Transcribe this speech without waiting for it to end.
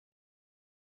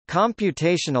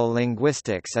Computational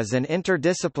linguistics is an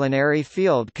interdisciplinary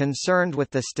field concerned with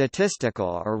the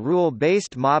statistical or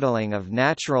rule-based modeling of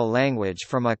natural language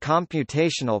from a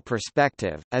computational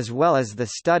perspective, as well as the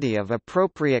study of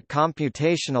appropriate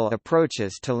computational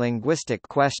approaches to linguistic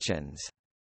questions.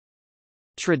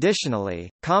 Traditionally,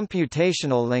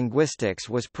 computational linguistics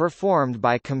was performed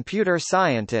by computer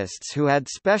scientists who had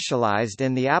specialized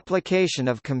in the application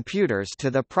of computers to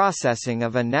the processing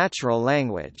of a natural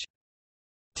language.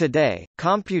 Today,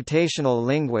 computational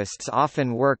linguists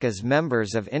often work as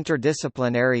members of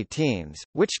interdisciplinary teams,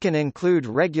 which can include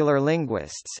regular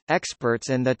linguists, experts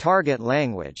in the target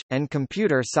language, and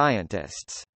computer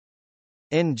scientists.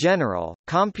 In general,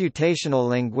 computational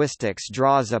linguistics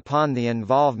draws upon the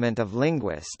involvement of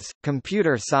linguists,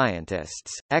 computer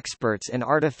scientists, experts in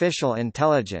artificial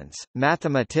intelligence,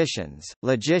 mathematicians,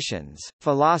 logicians,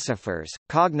 philosophers,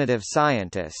 cognitive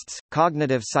scientists,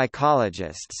 cognitive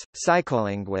psychologists,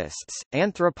 psycholinguists,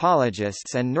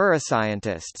 anthropologists and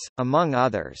neuroscientists, among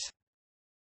others.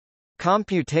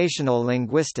 Computational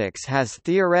linguistics has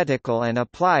theoretical and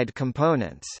applied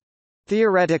components.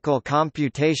 Theoretical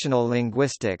computational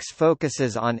linguistics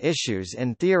focuses on issues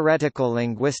in theoretical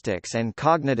linguistics and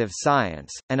cognitive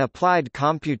science, and applied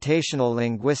computational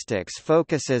linguistics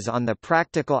focuses on the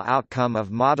practical outcome of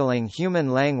modeling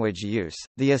human language use.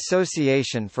 The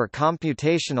Association for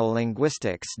Computational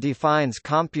Linguistics defines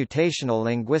computational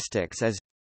linguistics as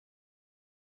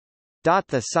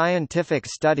the scientific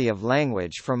study of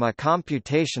language from a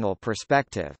computational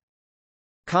perspective.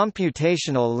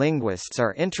 Computational linguists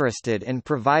are interested in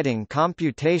providing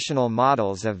computational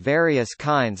models of various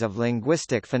kinds of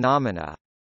linguistic phenomena.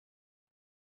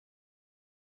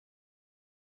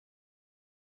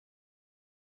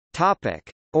 Topic: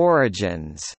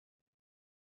 Origins.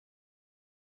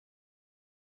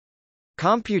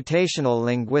 Computational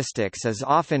linguistics is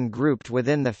often grouped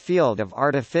within the field of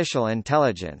artificial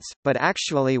intelligence, but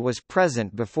actually was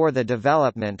present before the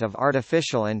development of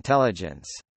artificial intelligence.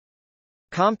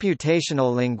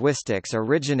 Computational linguistics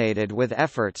originated with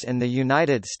efforts in the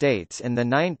United States in the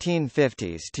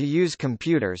 1950s to use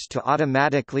computers to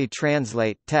automatically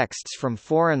translate texts from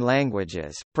foreign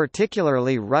languages,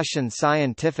 particularly Russian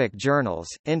scientific journals,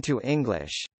 into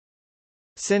English.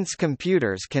 Since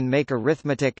computers can make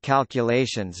arithmetic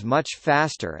calculations much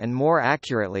faster and more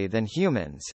accurately than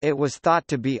humans, it was thought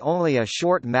to be only a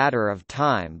short matter of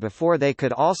time before they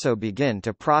could also begin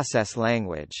to process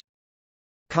language.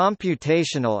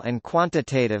 Computational and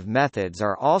quantitative methods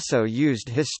are also used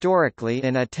historically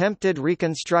in attempted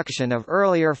reconstruction of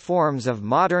earlier forms of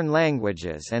modern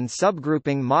languages and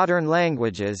subgrouping modern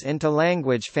languages into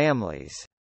language families.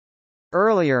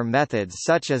 Earlier methods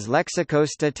such as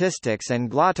lexicostatistics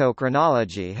and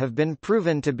glottochronology have been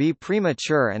proven to be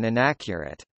premature and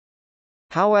inaccurate.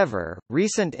 However,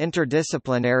 recent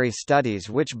interdisciplinary studies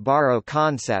which borrow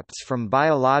concepts from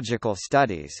biological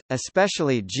studies,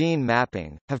 especially gene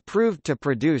mapping, have proved to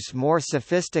produce more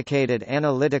sophisticated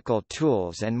analytical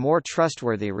tools and more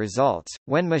trustworthy results.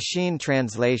 When machine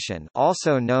translation,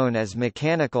 also known as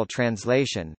mechanical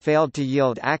translation, failed to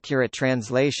yield accurate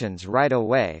translations right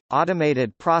away,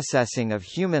 automated processing of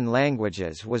human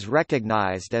languages was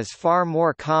recognized as far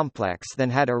more complex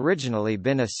than had originally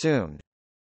been assumed.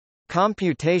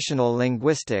 Computational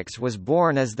linguistics was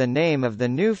born as the name of the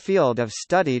new field of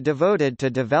study devoted to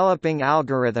developing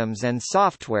algorithms and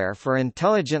software for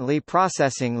intelligently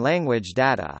processing language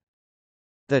data.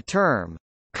 The term,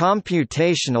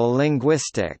 computational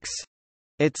linguistics,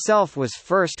 itself was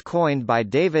first coined by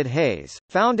David Hayes,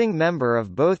 founding member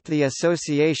of both the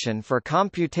Association for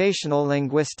Computational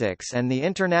Linguistics and the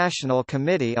International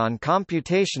Committee on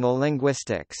Computational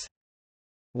Linguistics.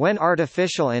 When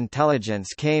artificial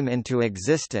intelligence came into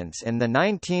existence in the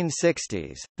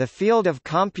 1960s, the field of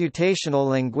computational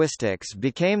linguistics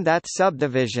became that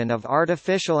subdivision of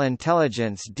artificial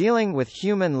intelligence dealing with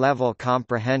human-level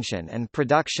comprehension and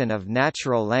production of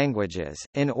natural languages.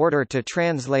 In order to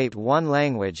translate one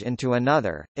language into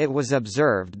another, it was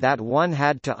observed that one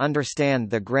had to understand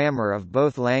the grammar of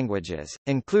both languages,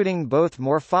 including both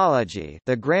morphology,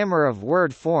 the grammar of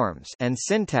word forms, and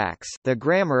syntax, the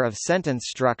grammar of sentence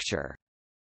structure.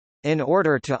 In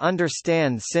order to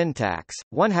understand syntax,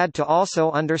 one had to also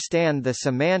understand the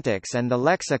semantics and the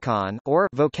lexicon or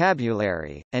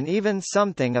vocabulary, and even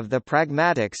something of the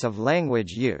pragmatics of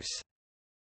language use.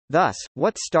 Thus,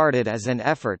 what started as an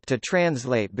effort to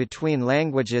translate between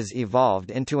languages evolved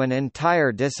into an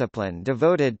entire discipline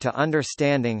devoted to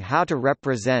understanding how to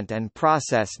represent and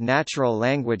process natural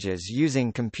languages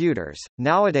using computers.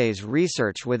 Nowadays,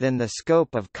 research within the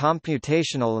scope of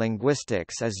computational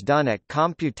linguistics is done at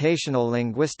computational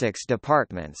linguistics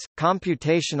departments,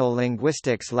 computational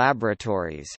linguistics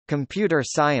laboratories, computer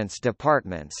science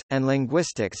departments, and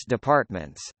linguistics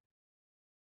departments.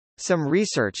 Some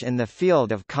research in the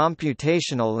field of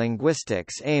computational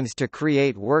linguistics aims to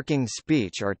create working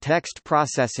speech or text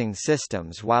processing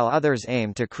systems, while others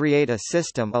aim to create a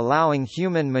system allowing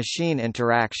human-machine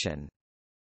interaction.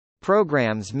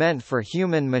 Programs meant for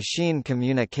human-machine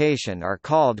communication are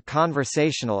called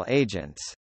conversational agents.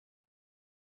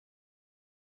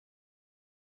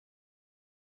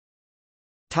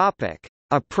 Topic: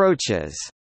 Approaches.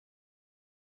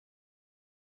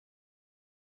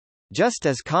 Just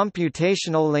as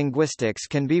computational linguistics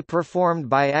can be performed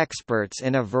by experts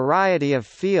in a variety of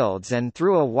fields and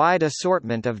through a wide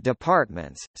assortment of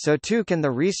departments, so too can the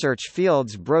research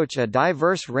fields broach a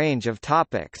diverse range of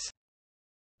topics.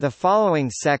 The following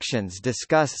sections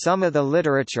discuss some of the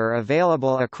literature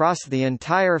available across the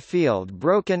entire field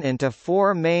broken into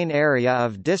four main areas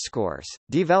of discourse: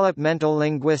 developmental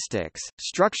linguistics,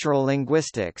 structural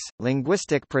linguistics,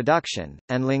 linguistic production,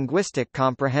 and linguistic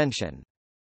comprehension.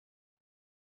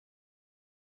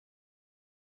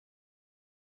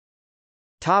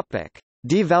 Topic: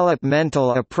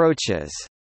 Developmental approaches.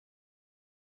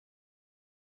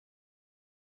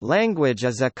 Language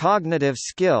is a cognitive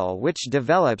skill which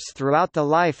develops throughout the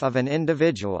life of an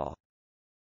individual.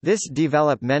 This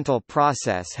developmental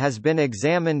process has been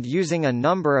examined using a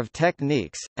number of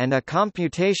techniques, and a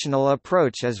computational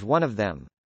approach is one of them.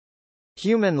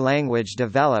 Human language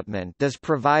development does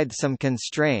provide some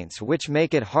constraints which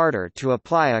make it harder to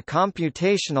apply a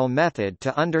computational method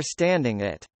to understanding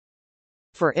it.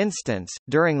 For instance,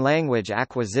 during language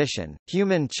acquisition,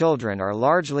 human children are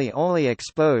largely only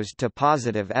exposed to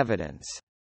positive evidence.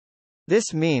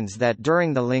 This means that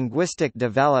during the linguistic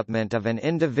development of an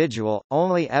individual,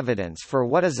 only evidence for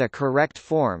what is a correct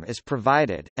form is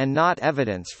provided, and not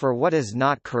evidence for what is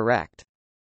not correct.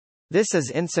 This is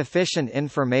insufficient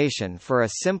information for a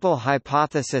simple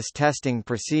hypothesis testing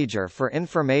procedure for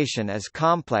information as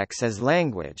complex as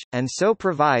language, and so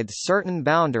provides certain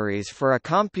boundaries for a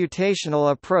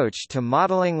computational approach to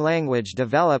modeling language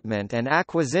development and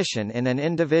acquisition in an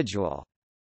individual.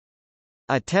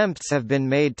 Attempts have been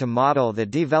made to model the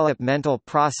developmental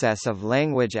process of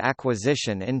language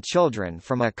acquisition in children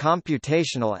from a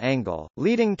computational angle,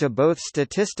 leading to both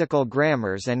statistical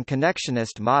grammars and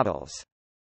connectionist models.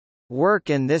 Work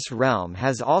in this realm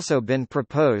has also been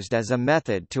proposed as a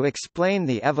method to explain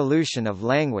the evolution of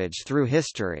language through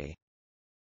history.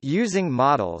 Using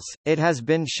models, it has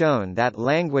been shown that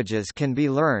languages can be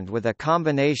learned with a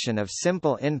combination of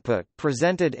simple input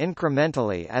presented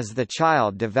incrementally as the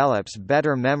child develops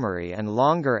better memory and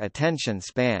longer attention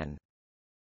span.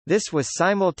 This was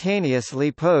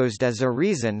simultaneously posed as a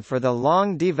reason for the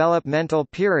long developmental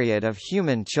period of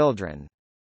human children.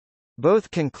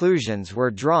 Both conclusions were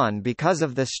drawn because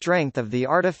of the strength of the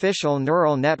artificial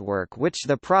neural network which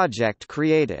the project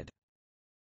created.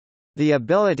 The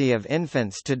ability of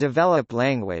infants to develop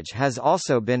language has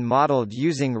also been modeled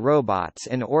using robots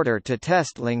in order to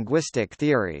test linguistic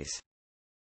theories.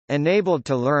 Enabled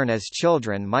to learn as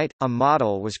children might, a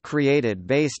model was created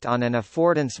based on an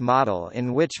affordance model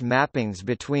in which mappings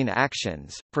between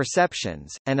actions,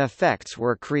 perceptions, and effects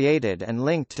were created and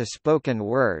linked to spoken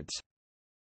words.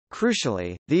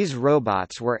 Crucially, these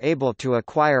robots were able to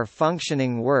acquire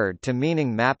functioning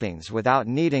word-to-meaning mappings without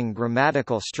needing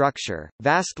grammatical structure,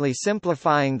 vastly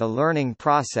simplifying the learning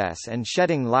process and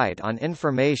shedding light on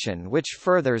information which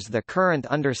furthers the current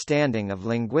understanding of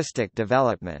linguistic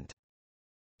development.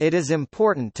 It is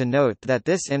important to note that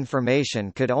this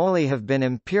information could only have been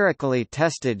empirically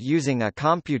tested using a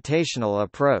computational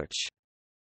approach.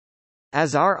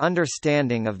 As our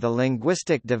understanding of the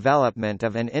linguistic development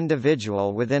of an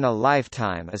individual within a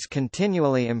lifetime is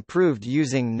continually improved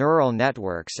using neural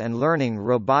networks and learning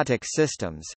robotic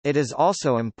systems, it is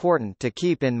also important to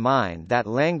keep in mind that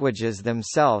languages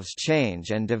themselves change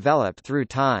and develop through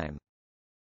time.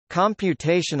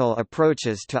 Computational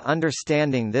approaches to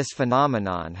understanding this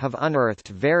phenomenon have unearthed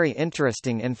very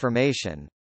interesting information.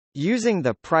 Using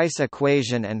the price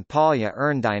equation and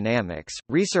Polya-Ern dynamics,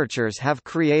 researchers have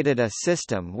created a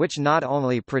system which not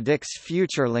only predicts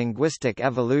future linguistic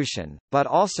evolution, but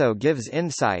also gives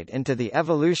insight into the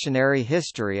evolutionary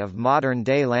history of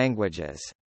modern-day languages.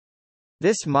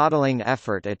 This modeling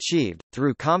effort achieved,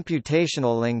 through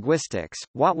computational linguistics,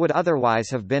 what would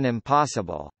otherwise have been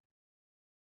impossible.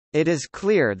 It is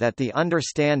clear that the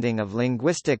understanding of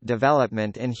linguistic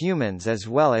development in humans as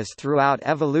well as throughout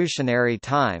evolutionary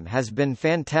time has been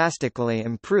fantastically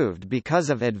improved because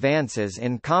of advances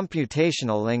in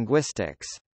computational linguistics.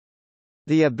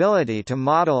 The ability to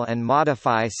model and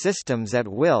modify systems at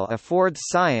will affords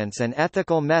science an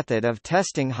ethical method of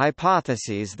testing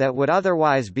hypotheses that would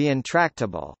otherwise be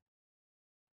intractable.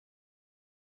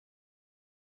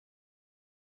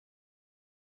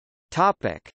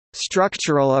 Topic: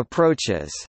 Structural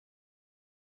approaches.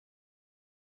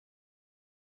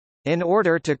 In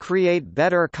order to create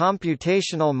better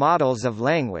computational models of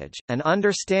language, an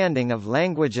understanding of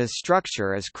language's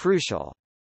structure is crucial.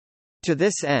 To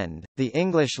this end, the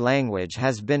English language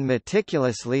has been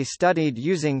meticulously studied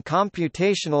using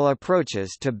computational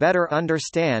approaches to better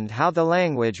understand how the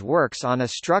language works on a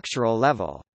structural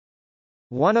level.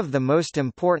 One of the most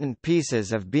important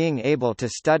pieces of being able to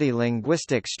study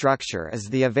linguistic structure is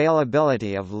the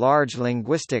availability of large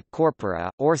linguistic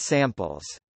corpora, or samples.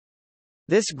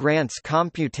 This grants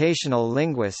computational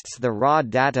linguists the raw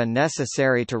data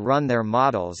necessary to run their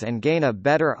models and gain a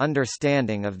better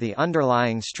understanding of the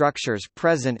underlying structures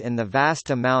present in the vast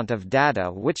amount of data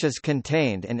which is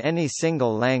contained in any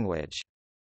single language.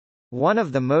 One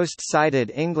of the most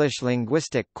cited English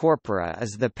linguistic corpora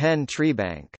is the Penn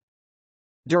treebank.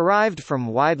 Derived from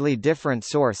widely different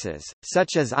sources,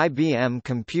 such as IBM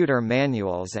computer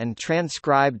manuals and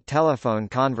transcribed telephone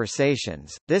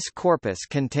conversations, this corpus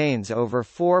contains over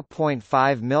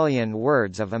 4.5 million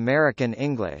words of American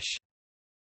English.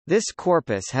 This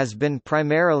corpus has been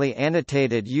primarily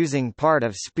annotated using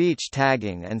part-of-speech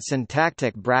tagging and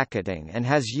syntactic bracketing and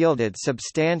has yielded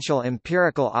substantial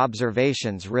empirical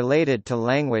observations related to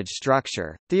language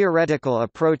structure. Theoretical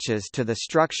approaches to the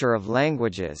structure of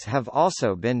languages have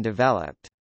also been developed.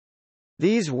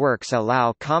 These works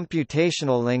allow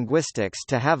computational linguistics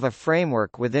to have a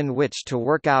framework within which to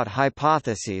work out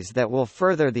hypotheses that will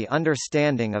further the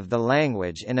understanding of the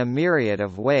language in a myriad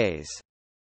of ways.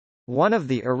 One of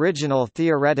the original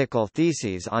theoretical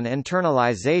theses on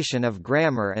internalization of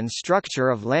grammar and structure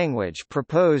of language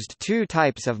proposed two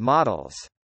types of models.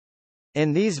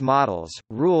 In these models,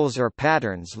 rules or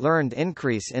patterns learned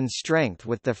increase in strength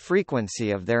with the frequency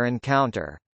of their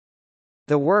encounter.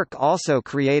 The work also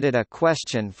created a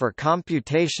question for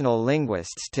computational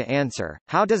linguists to answer: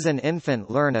 how does an infant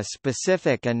learn a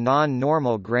specific and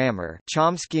non-normal grammar,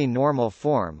 Chomsky normal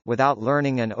form, without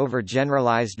learning an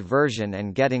overgeneralized version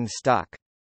and getting stuck?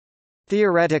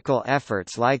 Theoretical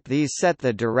efforts like these set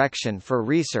the direction for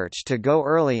research to go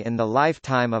early in the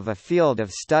lifetime of a field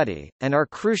of study, and are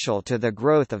crucial to the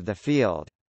growth of the field.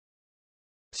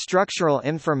 Structural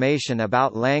information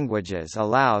about languages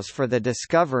allows for the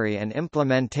discovery and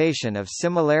implementation of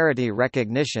similarity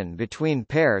recognition between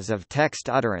pairs of text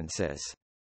utterances.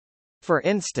 For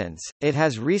instance, it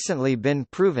has recently been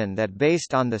proven that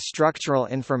based on the structural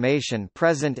information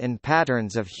present in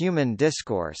patterns of human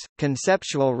discourse,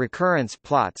 conceptual recurrence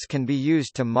plots can be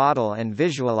used to model and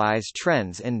visualize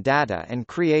trends in data and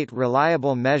create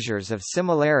reliable measures of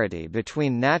similarity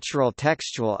between natural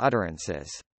textual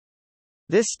utterances.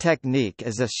 This technique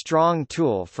is a strong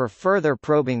tool for further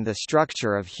probing the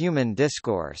structure of human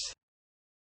discourse.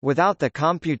 Without the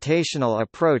computational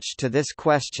approach to this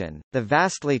question, the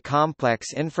vastly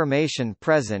complex information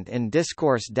present in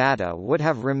discourse data would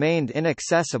have remained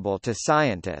inaccessible to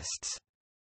scientists.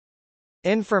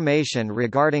 Information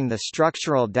regarding the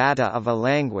structural data of a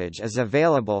language is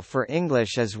available for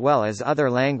English as well as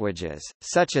other languages,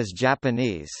 such as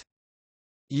Japanese.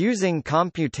 Using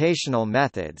computational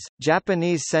methods,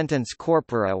 Japanese sentence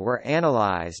corpora were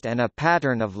analyzed and a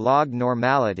pattern of log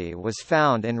normality was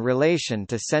found in relation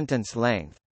to sentence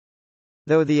length.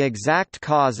 Though the exact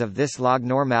cause of this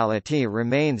lognormality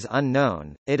remains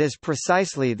unknown, it is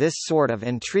precisely this sort of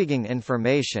intriguing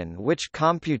information which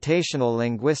computational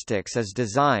linguistics is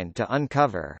designed to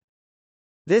uncover.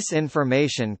 This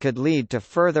information could lead to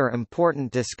further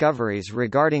important discoveries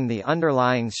regarding the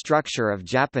underlying structure of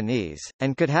Japanese,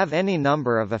 and could have any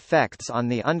number of effects on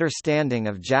the understanding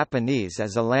of Japanese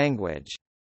as a language.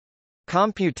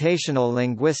 Computational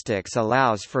linguistics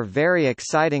allows for very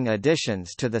exciting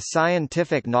additions to the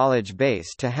scientific knowledge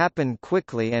base to happen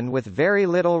quickly and with very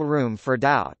little room for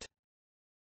doubt.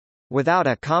 Without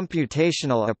a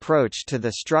computational approach to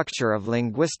the structure of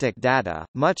linguistic data,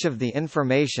 much of the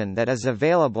information that is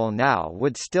available now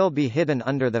would still be hidden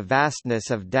under the vastness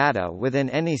of data within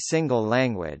any single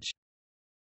language.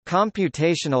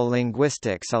 Computational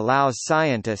linguistics allows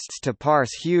scientists to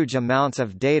parse huge amounts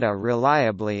of data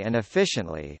reliably and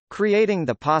efficiently, creating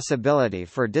the possibility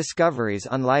for discoveries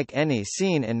unlike any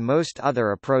seen in most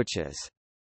other approaches.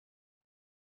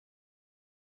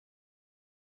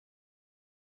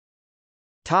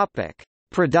 Topic: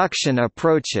 Production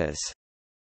approaches.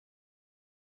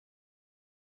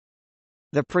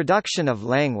 The production of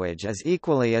language is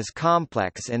equally as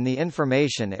complex in the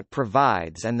information it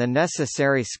provides and the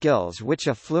necessary skills which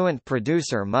a fluent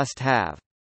producer must have.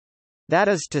 That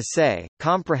is to say,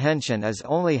 comprehension is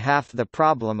only half the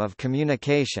problem of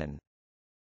communication.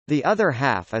 The other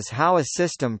half is how a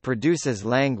system produces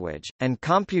language, and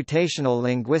computational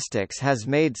linguistics has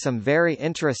made some very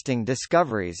interesting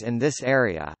discoveries in this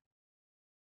area.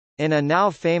 In a now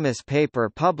famous paper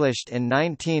published in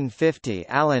 1950,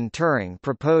 Alan Turing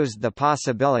proposed the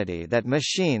possibility that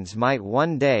machines might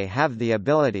one day have the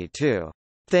ability to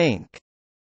think.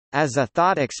 As a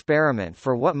thought experiment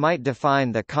for what might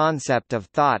define the concept of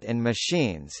thought in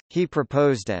machines, he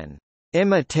proposed an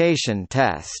imitation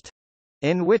test,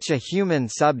 in which a human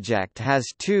subject has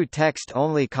two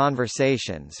text-only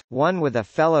conversations, one with a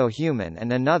fellow human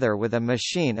and another with a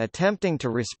machine attempting to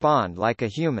respond like a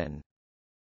human.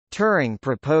 Turing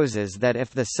proposes that if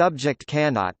the subject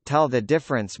cannot tell the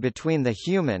difference between the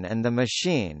human and the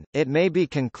machine, it may be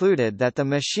concluded that the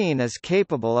machine is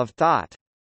capable of thought.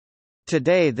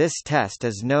 Today this test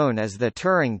is known as the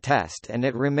Turing test and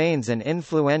it remains an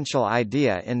influential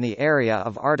idea in the area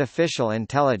of artificial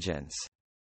intelligence.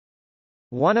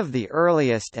 One of the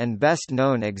earliest and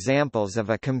best-known examples of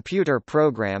a computer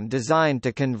program designed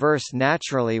to converse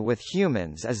naturally with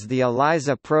humans is the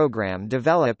ELIZA program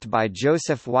developed by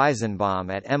Joseph Weizenbaum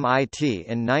at MIT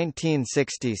in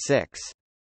 1966.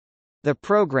 The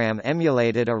program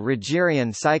emulated a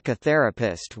Rogerian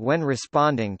psychotherapist when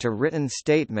responding to written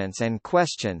statements and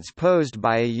questions posed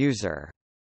by a user.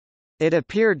 It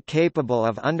appeared capable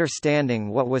of understanding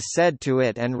what was said to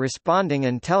it and responding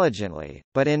intelligently,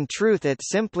 but in truth it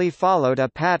simply followed a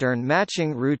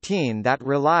pattern-matching routine that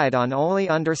relied on only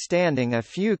understanding a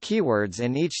few keywords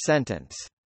in each sentence.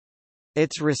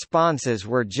 Its responses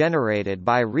were generated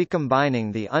by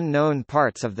recombining the unknown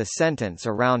parts of the sentence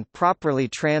around properly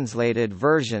translated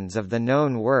versions of the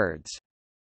known words.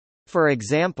 For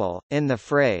example, in the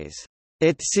phrase,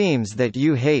 "It seems that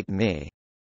you hate me,"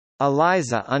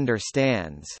 ELIZA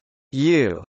understands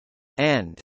 "you"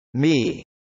 and "me,"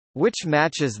 which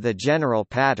matches the general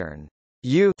pattern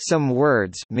 "you some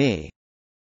words me,"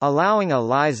 allowing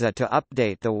ELIZA to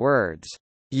update the words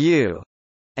 "you"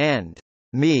 and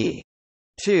 "me"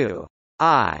 to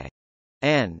 "I"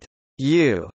 and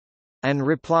 "you," and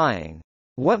replying,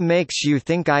 "What makes you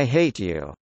think I hate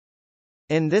you?"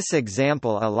 In this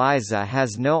example, ELIZA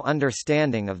has no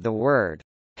understanding of the word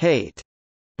hate,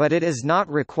 but it is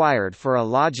not required for a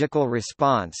logical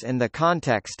response in the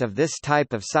context of this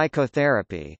type of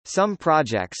psychotherapy. Some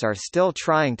projects are still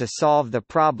trying to solve the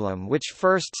problem which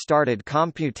first started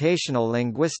computational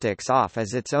linguistics off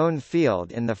as its own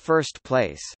field in the first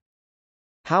place.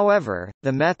 However,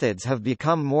 the methods have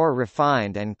become more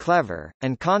refined and clever,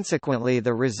 and consequently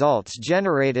the results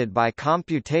generated by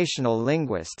computational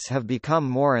linguists have become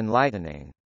more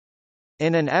enlightening.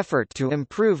 In an effort to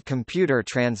improve computer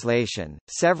translation,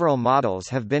 several models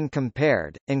have been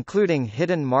compared, including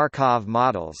hidden Markov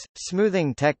models,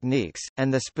 smoothing techniques,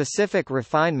 and the specific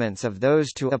refinements of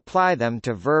those to apply them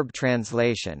to verb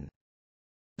translation.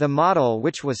 The model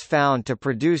which was found to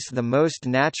produce the most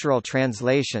natural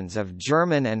translations of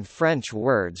German and French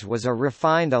words was a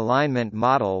refined alignment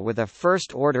model with a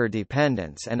first-order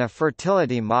dependence and a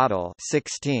fertility model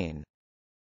 16.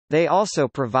 They also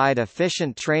provide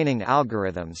efficient training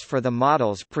algorithms for the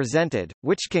models presented,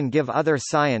 which can give other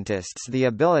scientists the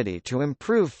ability to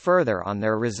improve further on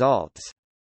their results.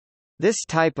 This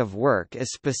type of work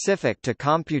is specific to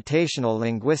computational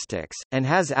linguistics, and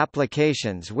has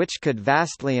applications which could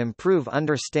vastly improve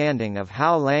understanding of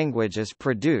how language is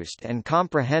produced and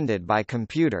comprehended by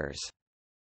computers.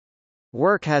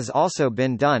 Work has also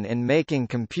been done in making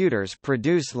computers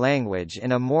produce language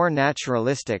in a more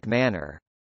naturalistic manner.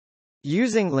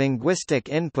 Using linguistic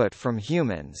input from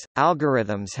humans,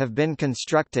 algorithms have been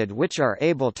constructed which are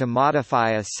able to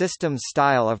modify a system's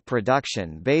style of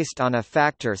production based on a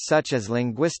factor such as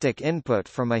linguistic input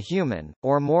from a human,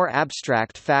 or more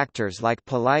abstract factors like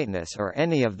politeness or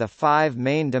any of the 5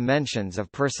 main dimensions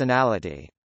of personality.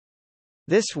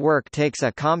 This work takes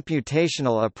a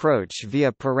computational approach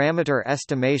via parameter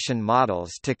estimation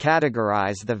models to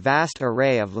categorize the vast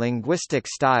array of linguistic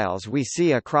styles we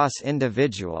see across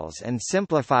individuals and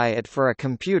simplify it for a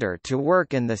computer to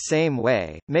work in the same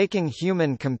way, making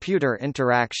human-computer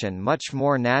interaction much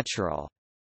more natural.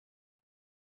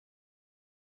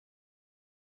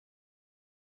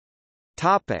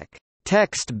 Topic: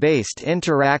 Text-based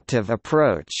interactive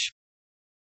approach.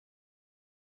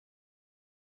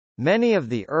 Many of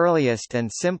the earliest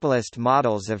and simplest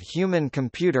models of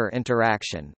human-computer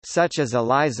interaction, such as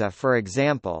ELIZA for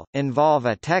example, involve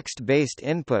a text-based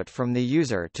input from the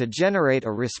user to generate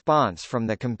a response from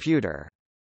the computer.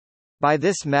 By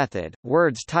this method,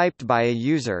 words typed by a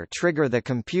user trigger the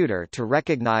computer to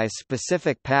recognize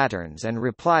specific patterns and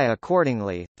reply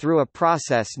accordingly, through a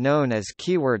process known as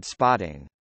keyword spotting.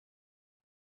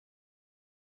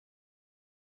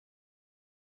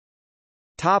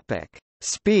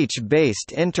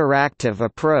 Speech-based interactive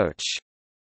approach.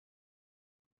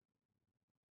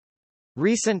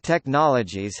 Recent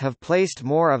technologies have placed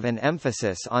more of an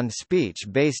emphasis on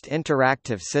speech-based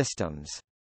interactive systems.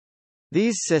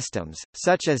 These systems,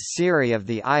 such as Siri of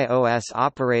the iOS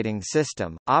operating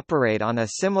system, operate on a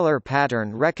similar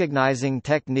pattern recognizing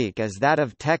technique as that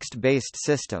of text-based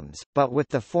systems, but with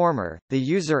the former, the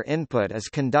user input is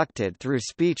conducted through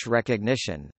speech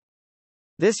recognition.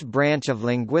 This branch of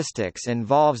linguistics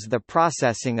involves the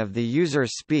processing of the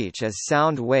user's speech as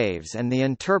sound waves and the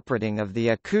interpreting of the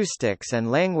acoustics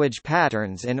and language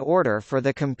patterns in order for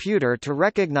the computer to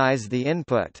recognize the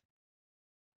input.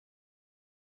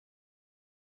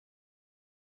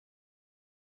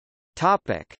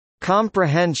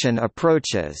 Comprehension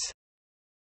approaches.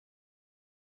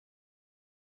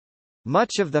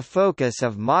 Much of the focus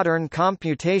of modern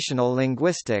computational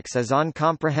linguistics is on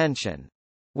comprehension.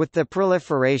 With the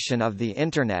proliferation of the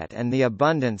Internet and the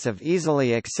abundance of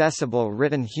easily accessible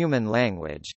written human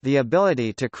language, the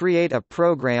ability to create a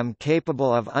program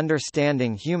capable of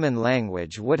understanding human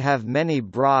language would have many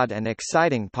broad and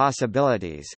exciting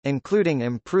possibilities, including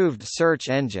improved search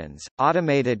engines,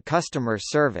 automated customer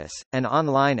service, and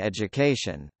online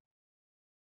education.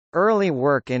 Early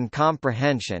work in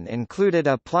comprehension included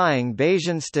applying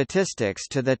Bayesian statistics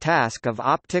to the task of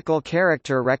optical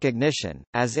character recognition,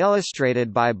 as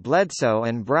illustrated by Bledsoe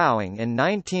and Browning in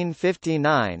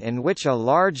 1959, in which a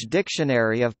large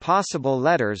dictionary of possible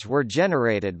letters were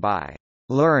generated by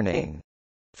learning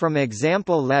from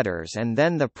example letters, and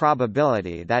then the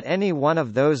probability that any one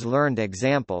of those learned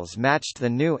examples matched the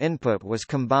new input was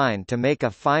combined to make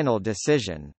a final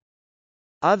decision.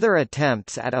 Other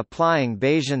attempts at applying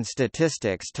Bayesian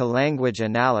statistics to language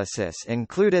analysis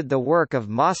included the work of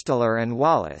Mosteller and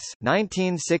Wallace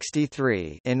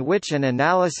 1963, in which an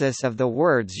analysis of the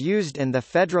words used in the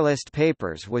Federalist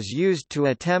Papers was used to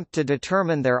attempt to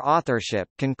determine their authorship,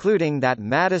 concluding that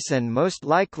Madison most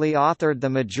likely authored the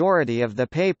majority of the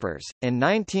papers. In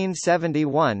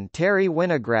 1971, Terry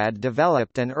Winograd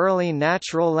developed an early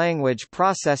natural language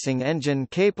processing engine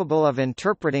capable of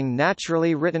interpreting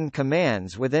naturally written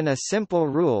commands within a simple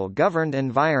rule-governed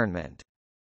environment.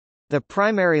 The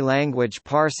primary language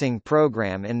parsing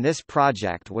program in this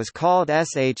project was called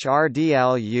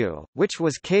SHRDLU, which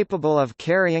was capable of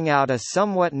carrying out a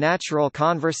somewhat natural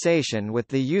conversation with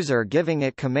the user giving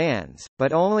it commands,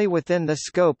 but only within the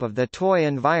scope of the toy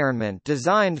environment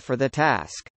designed for the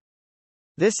task.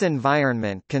 This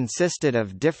environment consisted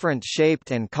of different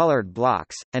shaped and colored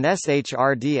blocks, and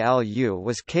SHRDLU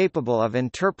was capable of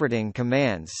interpreting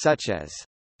commands such as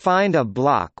 "Find a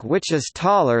block which is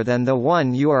taller than the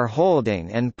one you are holding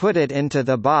and put it into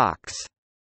the box,"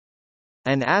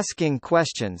 and asking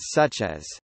questions such as,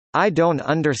 "I don't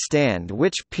understand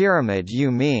which pyramid you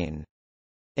mean,"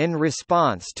 in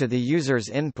response to the user's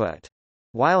input.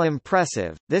 While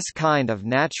impressive, this kind of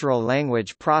natural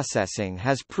language processing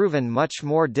has proven much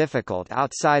more difficult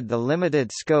outside the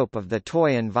limited scope of the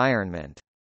toy environment.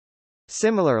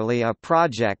 Similarly, a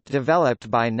project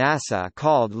developed by NASA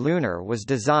called Lunar was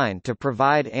designed to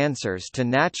provide answers to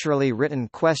naturally written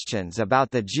questions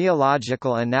about the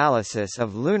geological analysis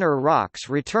of lunar rocks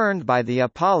returned by the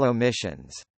Apollo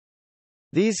missions.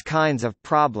 These kinds of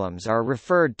problems are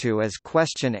referred to as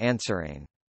question answering.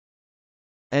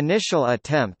 Initial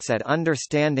attempts at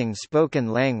understanding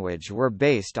spoken language were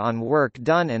based on work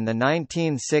done in the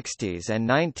 1960s and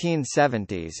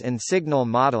 1970s in signal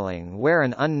modeling, where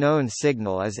an unknown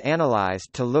signal is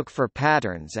analyzed to look for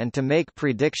patterns and to make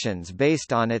predictions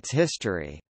based on its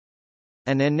history.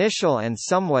 An initial and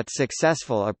somewhat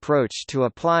successful approach to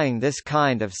applying this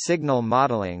kind of signal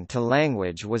modeling to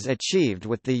language was achieved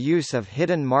with the use of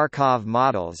hidden Markov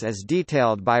models as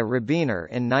detailed by Rabiner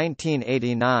in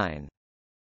 1989.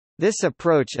 This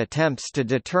approach attempts to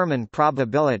determine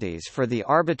probabilities for the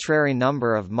arbitrary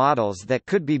number of models that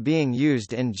could be being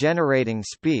used in generating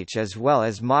speech, as well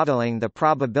as modeling the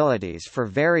probabilities for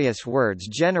various words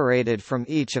generated from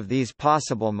each of these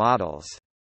possible models.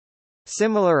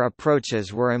 Similar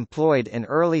approaches were employed in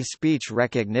early speech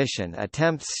recognition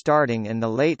attempts starting in the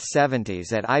late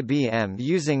 70s at IBM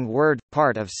using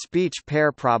word-part of speech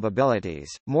pair probabilities.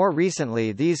 More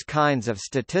recently, these kinds of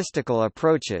statistical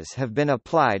approaches have been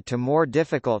applied to more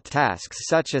difficult tasks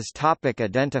such as topic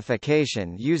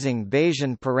identification using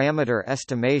Bayesian parameter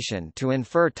estimation to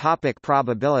infer topic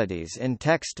probabilities in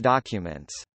text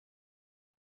documents.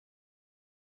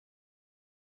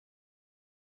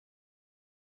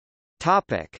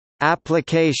 Topic: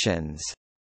 Applications.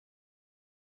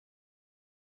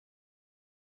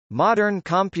 Modern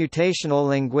computational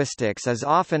linguistics is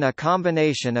often a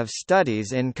combination of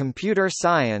studies in computer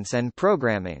science and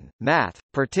programming, math,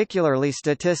 particularly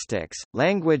statistics,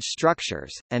 language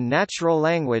structures, and natural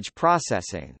language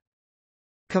processing.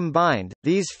 Combined,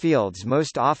 these fields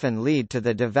most often lead to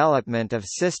the development of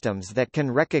systems that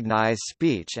can recognize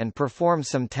speech and perform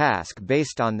some task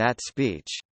based on that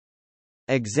speech.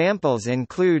 Examples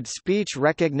include speech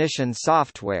recognition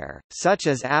software, such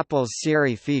as Apple's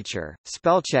Siri feature,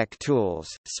 spellcheck tools,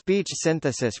 speech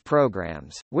synthesis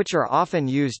programs, which are often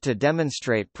used to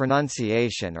demonstrate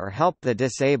pronunciation or help the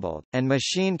disabled, and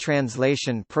machine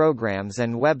translation programs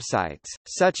and websites,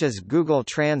 such as Google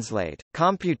Translate.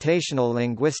 Computational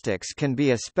linguistics can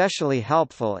be especially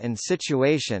helpful in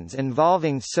situations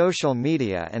involving social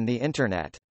media and the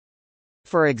Internet.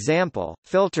 For example,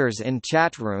 filters in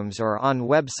chat rooms or on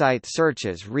website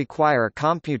searches require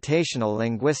computational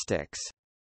linguistics.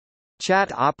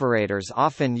 Chat operators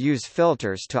often use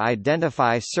filters to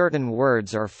identify certain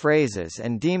words or phrases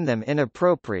and deem them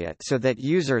inappropriate so that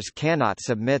users cannot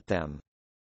submit them.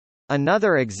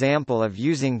 Another example of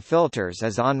using filters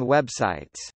is on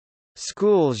websites.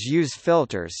 Schools use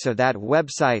filters so that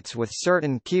websites with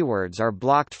certain keywords are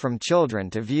blocked from children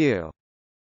to view.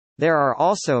 There are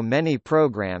also many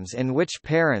programs in which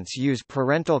parents use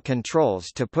parental controls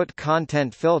to put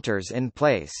content filters in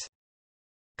place.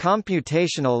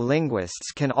 Computational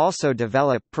linguists can also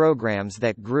develop programs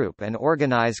that group and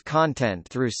organize content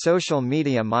through social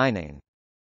media mining.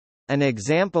 An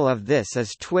example of this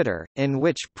is Twitter, in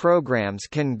which programs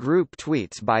can group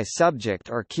tweets by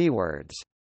subject or keywords.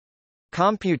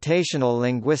 Computational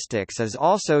linguistics is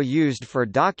also used for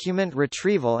document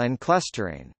retrieval and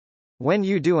clustering. When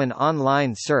you do an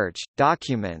online search,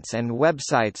 documents and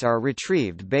websites are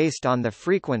retrieved based on the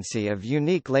frequency of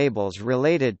unique labels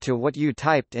related to what you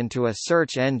typed into a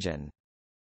search engine.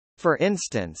 For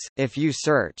instance, if you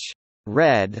search,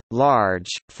 "red,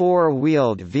 large,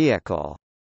 four-wheeled vehicle,"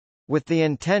 with the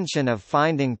intention of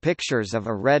finding pictures of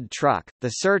a red truck, the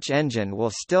search engine will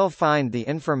still find the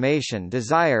information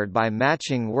desired by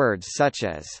matching words such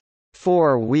as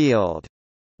four-wheeled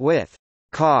with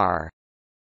car.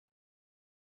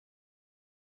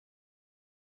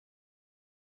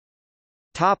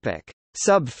 Topic: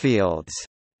 Subfields.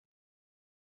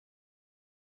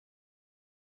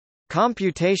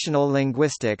 Computational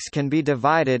linguistics can be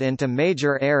divided into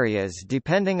major areas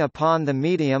depending upon the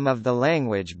medium of the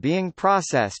language being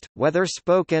processed, whether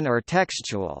spoken or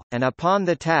textual, and upon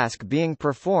the task being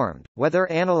performed, whether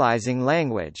analyzing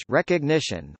language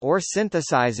recognition or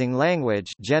synthesizing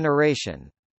language generation.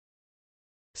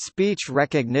 Speech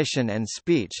recognition and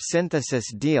speech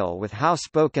synthesis deal with how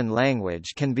spoken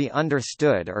language can be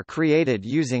understood or created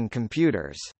using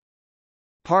computers.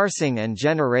 Parsing and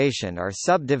generation are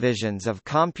subdivisions of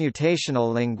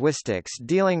computational linguistics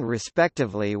dealing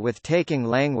respectively with taking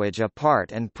language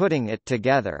apart and putting it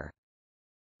together.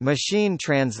 Machine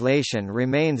translation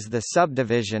remains the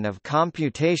subdivision of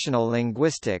computational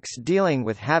linguistics dealing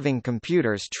with having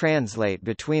computers translate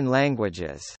between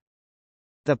languages.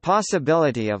 The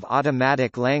possibility of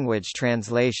automatic language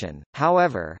translation,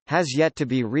 however, has yet to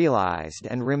be realized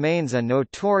and remains a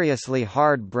notoriously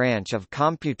hard branch of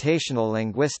computational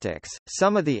linguistics.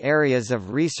 Some of the areas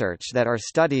of research that are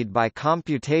studied by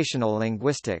computational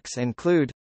linguistics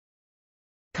include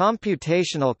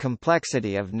computational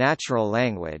complexity of natural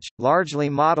language, largely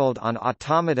modeled on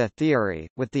automata theory,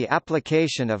 with the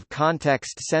application of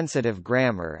context-sensitive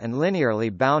grammar and linearly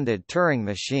bounded Turing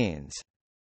machines.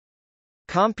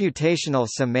 Computational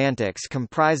semantics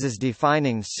comprises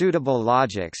defining suitable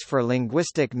logics for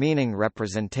linguistic meaning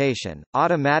representation,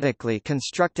 automatically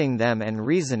constructing them and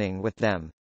reasoning with them.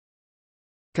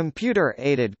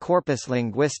 Computer-aided corpus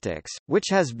linguistics, which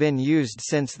has been used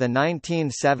since the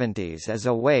 1970s as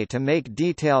a way to make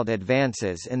detailed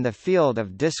advances in the field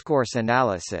of discourse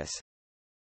analysis.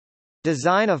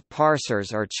 Design of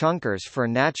parsers or chunkers for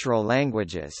natural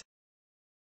languages.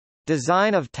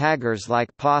 Design of taggers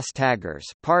like POS taggers,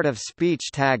 part of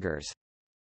speech taggers.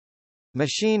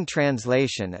 Machine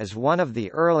translation is one of the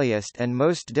earliest and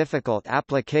most difficult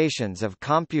applications of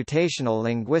computational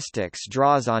linguistics,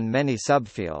 draws on many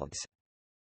subfields.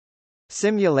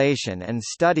 Simulation and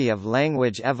study of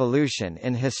language evolution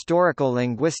in historical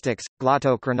linguistics,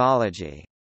 glottochronology.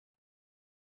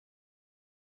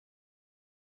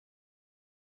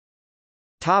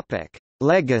 Topic: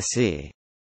 Legacy.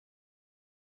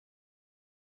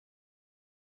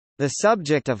 The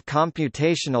subject of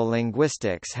computational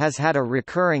linguistics has had a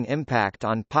recurring impact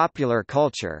on popular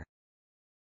culture.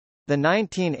 The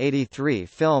 1983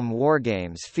 film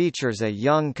Wargames features a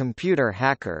young computer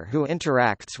hacker who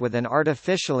interacts with an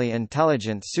artificially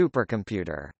intelligent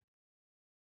supercomputer.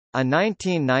 A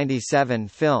 1997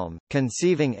 film,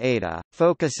 Conceiving Ada,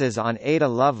 focuses on Ada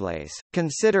Lovelace,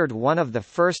 considered one of the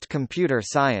first computer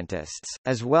scientists,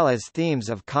 as well as themes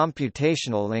of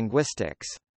computational linguistics.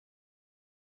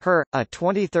 Her, a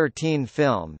 2013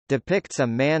 film, depicts a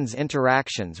man's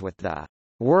interactions with the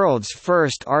world's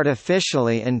first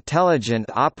artificially intelligent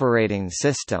operating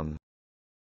system.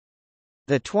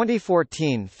 The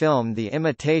 2014 film The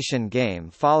Imitation Game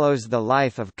follows the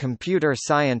life of computer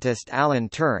scientist Alan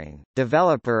Turing,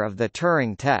 developer of the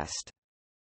Turing test.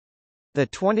 The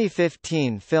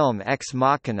 2015 film Ex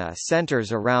Machina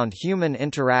centers around human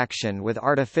interaction with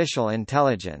artificial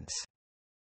intelligence.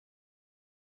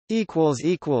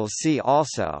 See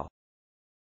also